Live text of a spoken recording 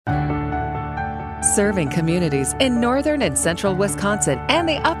Serving communities in northern and central Wisconsin and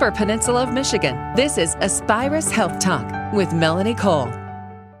the upper peninsula of Michigan, this is Aspirus Health Talk with Melanie Cole.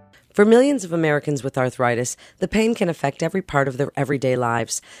 For millions of Americans with arthritis, the pain can affect every part of their everyday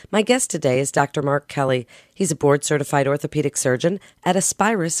lives. My guest today is Dr. Mark Kelly. He's a board-certified orthopedic surgeon at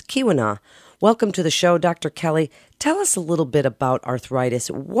Aspirus, Keweenaw. Welcome to the show, Dr. Kelly. Tell us a little bit about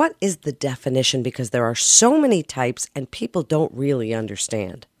arthritis. What is the definition? Because there are so many types and people don't really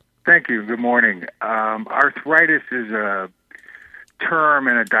understand. Thank you. Good morning. Arthritis is a term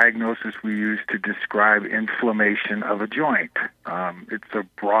and a diagnosis we use to describe inflammation of a joint. It's a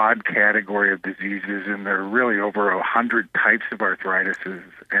broad category of diseases, and there are really over 100 types of arthritis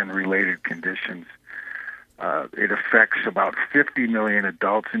and related conditions. It affects about 50 million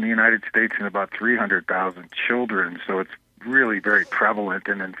adults in the United States and about 300,000 children, so it's really very prevalent,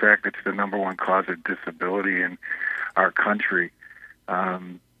 and in fact, it's the number one cause of disability in our country.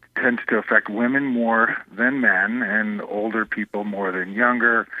 Tends to affect women more than men and older people more than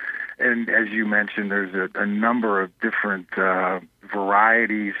younger. And as you mentioned, there's a number of different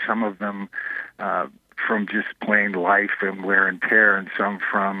varieties, some of them from just plain life and wear and tear, and some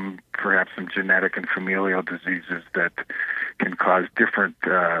from perhaps some genetic and familial diseases that can cause different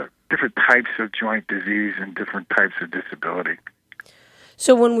types of joint disease and different types of disability.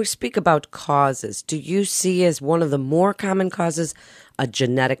 So when we speak about causes, do you see as one of the more common causes a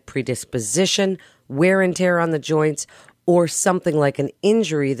genetic predisposition, wear and tear on the joints, or something like an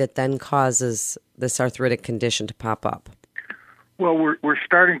injury that then causes this arthritic condition to pop up? Well, we're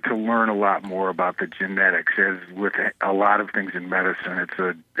starting to learn a lot more about the genetics. As with a lot of things in medicine, it's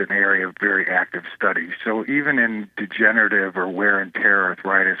an area of very active study. So even in degenerative or wear and tear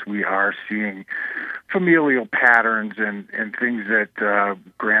arthritis, we are seeing familial patterns and things that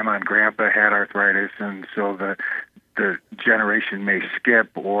grandma and grandpa had arthritis, and so the generation may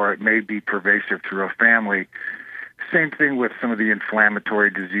skip, or it may be pervasive through a family. Same thing with some of the inflammatory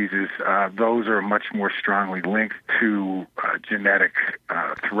diseases. Those are much more strongly linked to genetic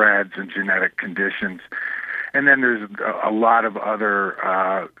threads and genetic conditions. And then there's a lot of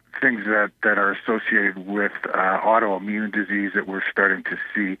other things that are associated with autoimmune disease that we're starting to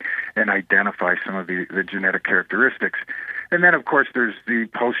see and identify some of the genetic characteristics. And then, of course, there's the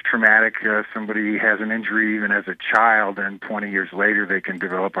post-traumatic. Somebody has an injury even as a child, and 20 years later they can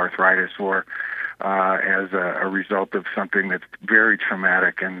develop arthritis, or as a result of something that's very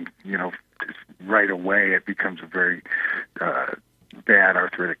traumatic, and right away it becomes a very bad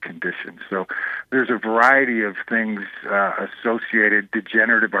arthritic condition. So there's a variety of things associated.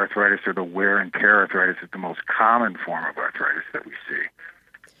 Degenerative arthritis, or the wear and tear arthritis, is the most common form of arthritis that we see.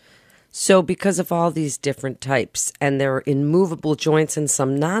 So because of all these different types, and there are immovable joints and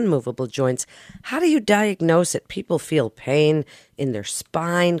some non-movable joints, how do you diagnose it? People feel pain in their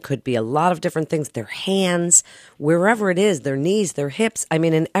spine, could be a lot of different things, their hands, wherever it is, their knees, their hips,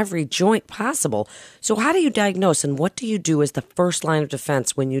 in every joint possible. So how do you diagnose, and what do you do as the first line of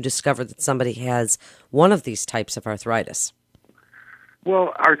defense when you discover that somebody has one of these types of arthritis?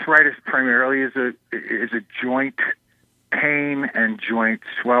 Well, arthritis primarily is a joint pain and joint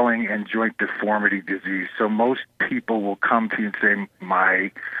swelling and joint deformity disease. So most people will come to you and say,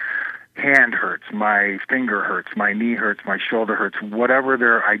 my hand hurts, my finger hurts, my knee hurts, my shoulder hurts, whatever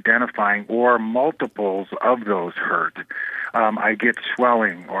they're identifying, or multiples of those hurt. I get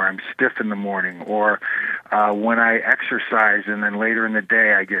swelling, or I'm stiff in the morning, or when I exercise and then later in the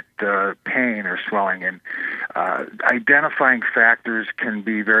day I get pain or swelling. And identifying factors can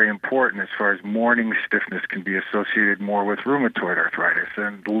be very important. As far as morning stiffness can be associated more with rheumatoid arthritis,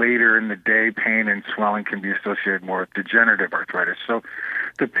 and later in the day pain and swelling can be associated more with degenerative arthritis. So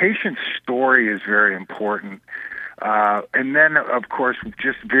the patient's story is very important. And then, of course,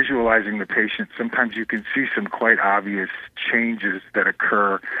 just visualizing the patient, sometimes you can see some quite obvious changes that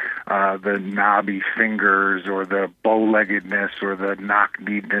occur, the knobby fingers, or the bow-leggedness, or the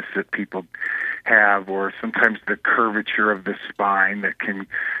knock-kneedness that people have, or sometimes the curvature of the spine that can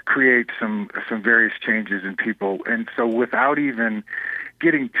create some various changes in people. And so without even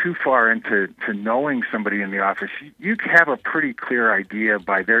getting too far into knowing somebody in the office, you have a pretty clear idea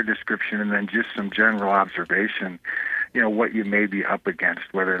by their description and then just some general observation, what you may be up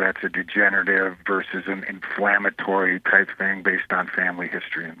against, whether that's a degenerative versus an inflammatory type thing based on family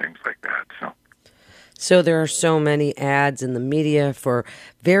history and things like that. So there are so many ads in the media for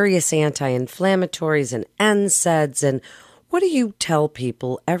various anti-inflammatories and NSAIDs. And what do you tell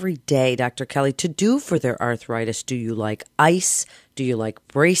people every day, Dr. Kelly, to do for their arthritis? Do you like ice? Do you like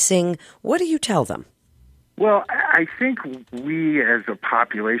bracing? What do you tell them? Well, I think we as a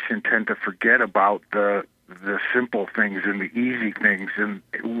population tend to forget about the the simple things and the easy things. And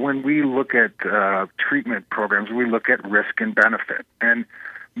when we look at treatment programs, we look at risk and benefit. And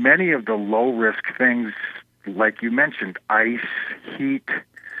many of the low-risk things, like you mentioned, ice, heat,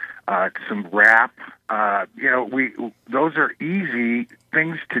 some wrap, those are easy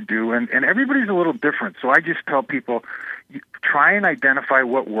things to do, and everybody's a little different. So I just tell people, try and identify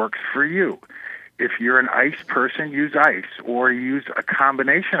what works for you. If you're an ice person, use ice, or use a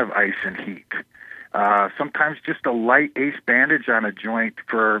combination of ice and heat. Sometimes just a light ace bandage on a joint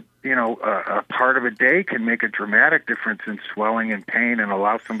for, a part of a day can make a dramatic difference in swelling and pain and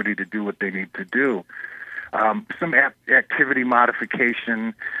allow somebody to do what they need to do. Some activity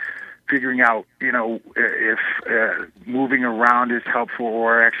modification, figuring out, if moving around is helpful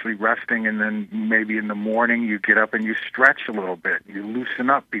or actually resting, and then maybe in the morning you get up and you stretch a little bit. You loosen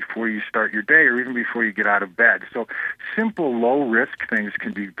up before you start your day or even before you get out of bed. So simple, low-risk things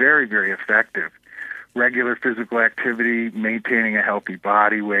can be very, very effective. Regular physical activity, maintaining a healthy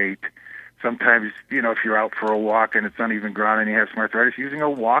body weight. Sometimes, if you're out for a walk and it's uneven ground and you have some arthritis, using a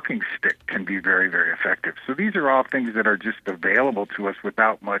walking stick can be very, very effective. So these are all things that are just available to us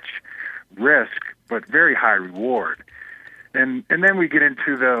without much risk, but very high reward. And then we get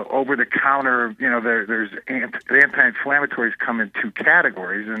into the over-the-counter, there's the anti-inflammatories come in two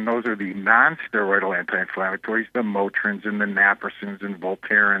categories, and those are the non-steroidal anti-inflammatories, the Motrins and the Naprosins and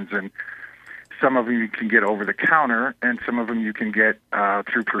Voltarens, and some of them you can get over-the-counter, and some of them you can get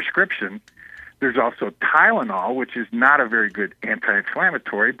through prescription. There's also Tylenol, which is not a very good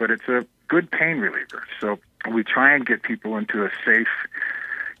anti-inflammatory, but it's a good pain reliever. So we try and get people into a safe,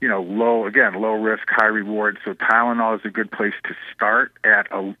 low risk, high reward. So Tylenol is a good place to start at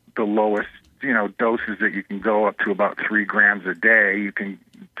the lowest, doses that you can go up to about 3 grams a day. You can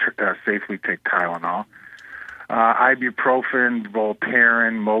safely take Tylenol. Ibuprofen,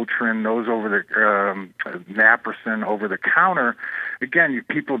 Voltaren, Motrin, those over the Naproxen over the counter. Again,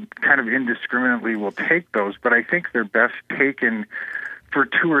 people kind of indiscriminately will take those, but I think they're best taken for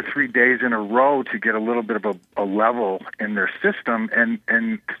 2 or 3 days in a row to get a little bit of a level in their system and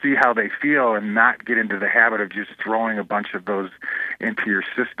see how they feel, and not get into the habit of just throwing a bunch of those into your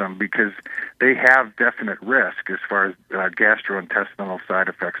system, because they have definite risk as far as gastrointestinal side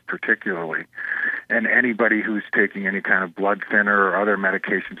effects particularly. And anybody who's taking any kind of blood thinner or other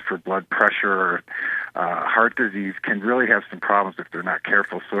medications for blood pressure or heart disease can really have some problems if they're not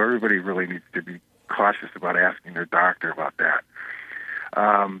careful. So everybody really needs to be cautious about asking their doctor about that.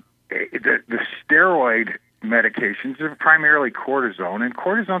 The steroid medications are primarily cortisone, and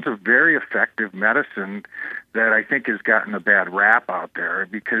cortisone's a very effective medicine that I think has gotten a bad rap out there,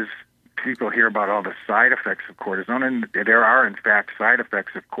 because people hear about all the side effects of cortisone, and there are, in fact, side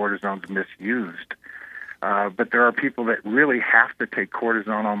effects if cortisone's misused. But there are people that really have to take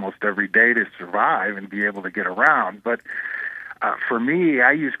cortisone almost every day to survive and be able to get around. But for me,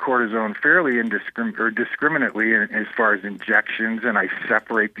 I use cortisone fairly indiscriminately as far as injections, and I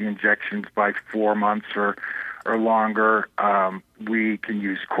separate the injections by 4 months or longer. We can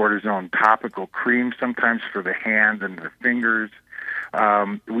use cortisone topical cream sometimes for the hands and the fingers.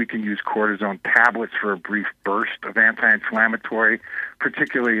 We can use cortisone tablets for a brief burst of anti-inflammatory,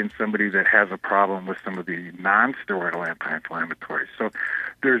 particularly in somebody that has a problem with some of the non-steroidal anti-inflammatories. So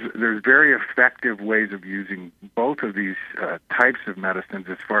there's very effective ways of using both of these types of medicines,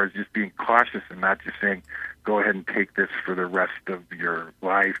 as far as just being cautious and not just saying, go ahead and take this for the rest of your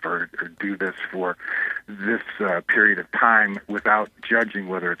life, or do this for this period of time, without judging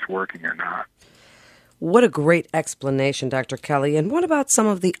whether it's working or not. What a great explanation, Dr. Kelly. And what about some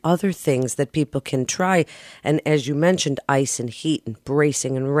of the other things that people can try? And as you mentioned, ice and heat and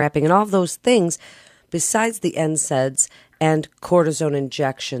bracing and wrapping and all those things, besides the NSAIDs and cortisone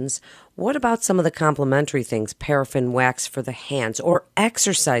injections, what about some of the complementary things, paraffin wax for the hands, or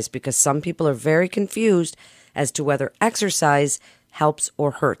exercise? Because some people are very confused as to whether exercise helps or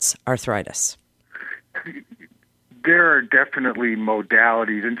hurts arthritis. There are definitely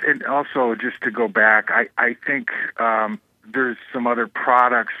modalities, and also, just to go back, I think there's some other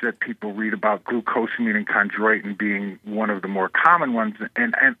products that people read about, glucosamine and chondroitin being one of the more common ones.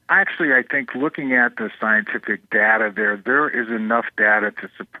 And actually, I think looking at the scientific data there is enough data to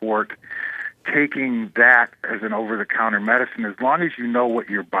support taking that as an over-the-counter medicine, as long as you know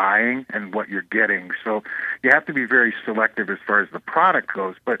what you're buying and what you're getting. So you have to be very selective as far as the product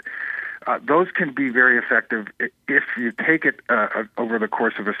goes, but those can be very effective if you take it over the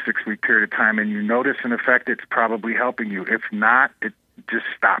course of a 6-week period of time and you notice an effect. It's probably helping you. If not, just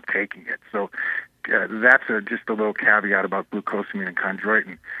stop taking it. So that's just a little caveat about glucosamine and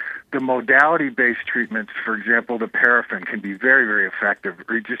chondroitin. the modality-based treatments, for example, the paraffin can be very, very effective,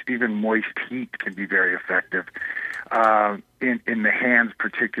 or just even moist heat can be very effective in the hands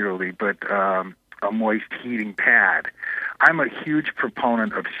particularly, but a moist heating pad. I'm a huge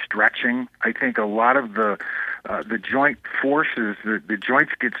proponent of stretching. I think a lot of the joint forces, the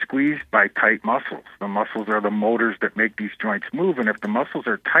joints get squeezed by tight muscles. The muscles are the motors that make these joints move, and if the muscles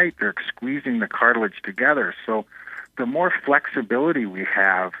are tight, they're squeezing the cartilage together. So the more flexibility we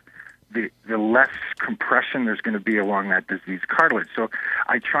have, the less compression there's going to be along that diseased cartilage. So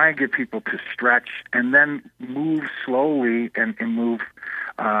I try and get people to stretch and then move slowly and move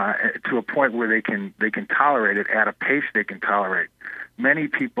to a point where they can tolerate it at a pace they can tolerate. Many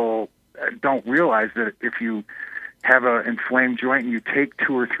people don't realize that if you have an inflamed joint and you take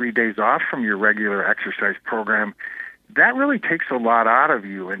 2 or 3 days off from your regular exercise program, that really takes a lot out of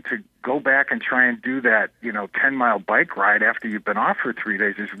you. And to go back and try and do that, 10-mile bike ride after you've been off for 3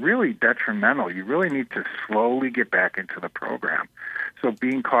 days is really detrimental. You really need to slowly get back into the program. So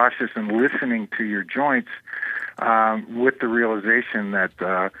being cautious and listening to your joints with the realization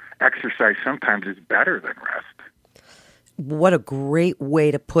that exercise sometimes is better than rest. What a great way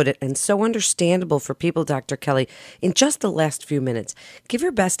to put it, and so understandable for people, Dr. Kelly. In just the last few minutes, give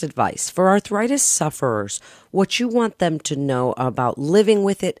your best advice for arthritis sufferers, what you want them to know about living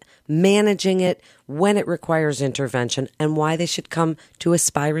with it, managing it, when it requires intervention, and why they should come to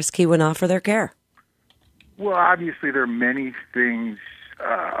Aspirus Keweenaw for their care. Well, obviously there are many things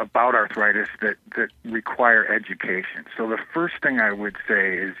about arthritis that require education. So the first thing I would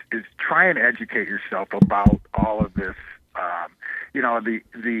say is try and educate yourself about all of this.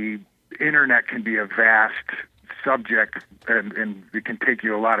 The internet can be a vast subject and it can take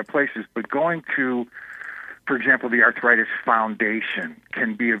you a lot of places, but going to, for example, the Arthritis Foundation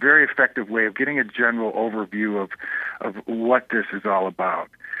can be a very effective way of getting a general overview of what this is all about.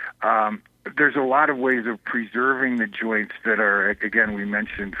 There's a lot of ways of preserving the joints that are, again, we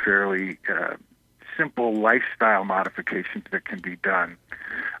mentioned fairly simple lifestyle modifications that can be done.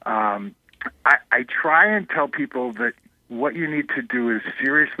 I try and tell people that what you need to do is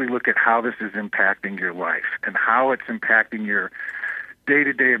seriously look at how this is impacting your life and how it's impacting your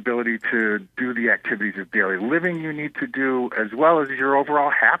day-to-day ability to do the activities of daily living you need to do, as well as your overall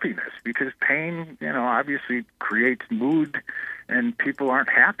happiness, because pain, obviously creates mood and people aren't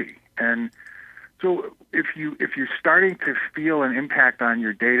happy. And so if you're starting to feel an impact on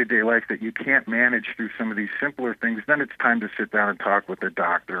your day-to-day life that you can't manage through some of these simpler things, then it's time to sit down and talk with a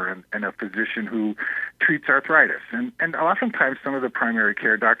doctor and a physician who treats arthritis. And oftentimes some of the primary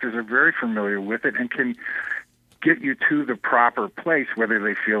care doctors are very familiar with it and can get you to the proper place, whether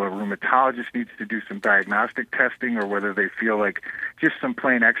they feel a rheumatologist needs to do some diagnostic testing or whether they feel like just some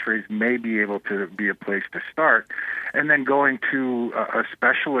plain x-rays may be able to be a place to start. And then going to a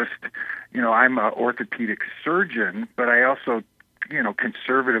specialist, I'm an orthopedic surgeon, but I also,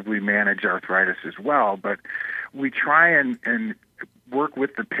 conservatively manage arthritis as well. But we try and work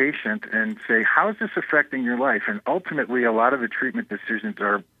with the patient and say, how is this affecting your life? And ultimately, a lot of the treatment decisions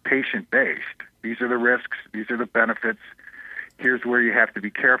are patient-based. These are the risks. These are the benefits. Here's where you have to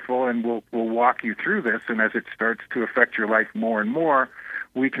be careful, and we'll walk you through this. And as it starts to affect your life more and more,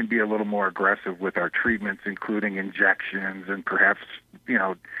 we can be a little more aggressive with our treatments, including injections and perhaps,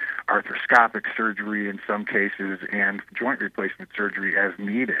 arthroscopic surgery in some cases and joint replacement surgery as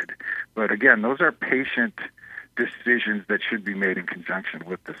needed. But again, those are patient decisions that should be made in conjunction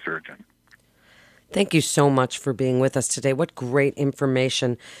with the surgeon. Thank you so much for being with us today. What great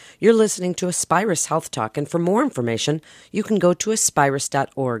information. You're listening to Aspirus Health Talk, and for more information, you can go to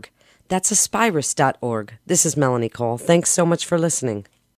aspirus.org. That's aspirus.org. This is Melanie Cole. Thanks so much for listening.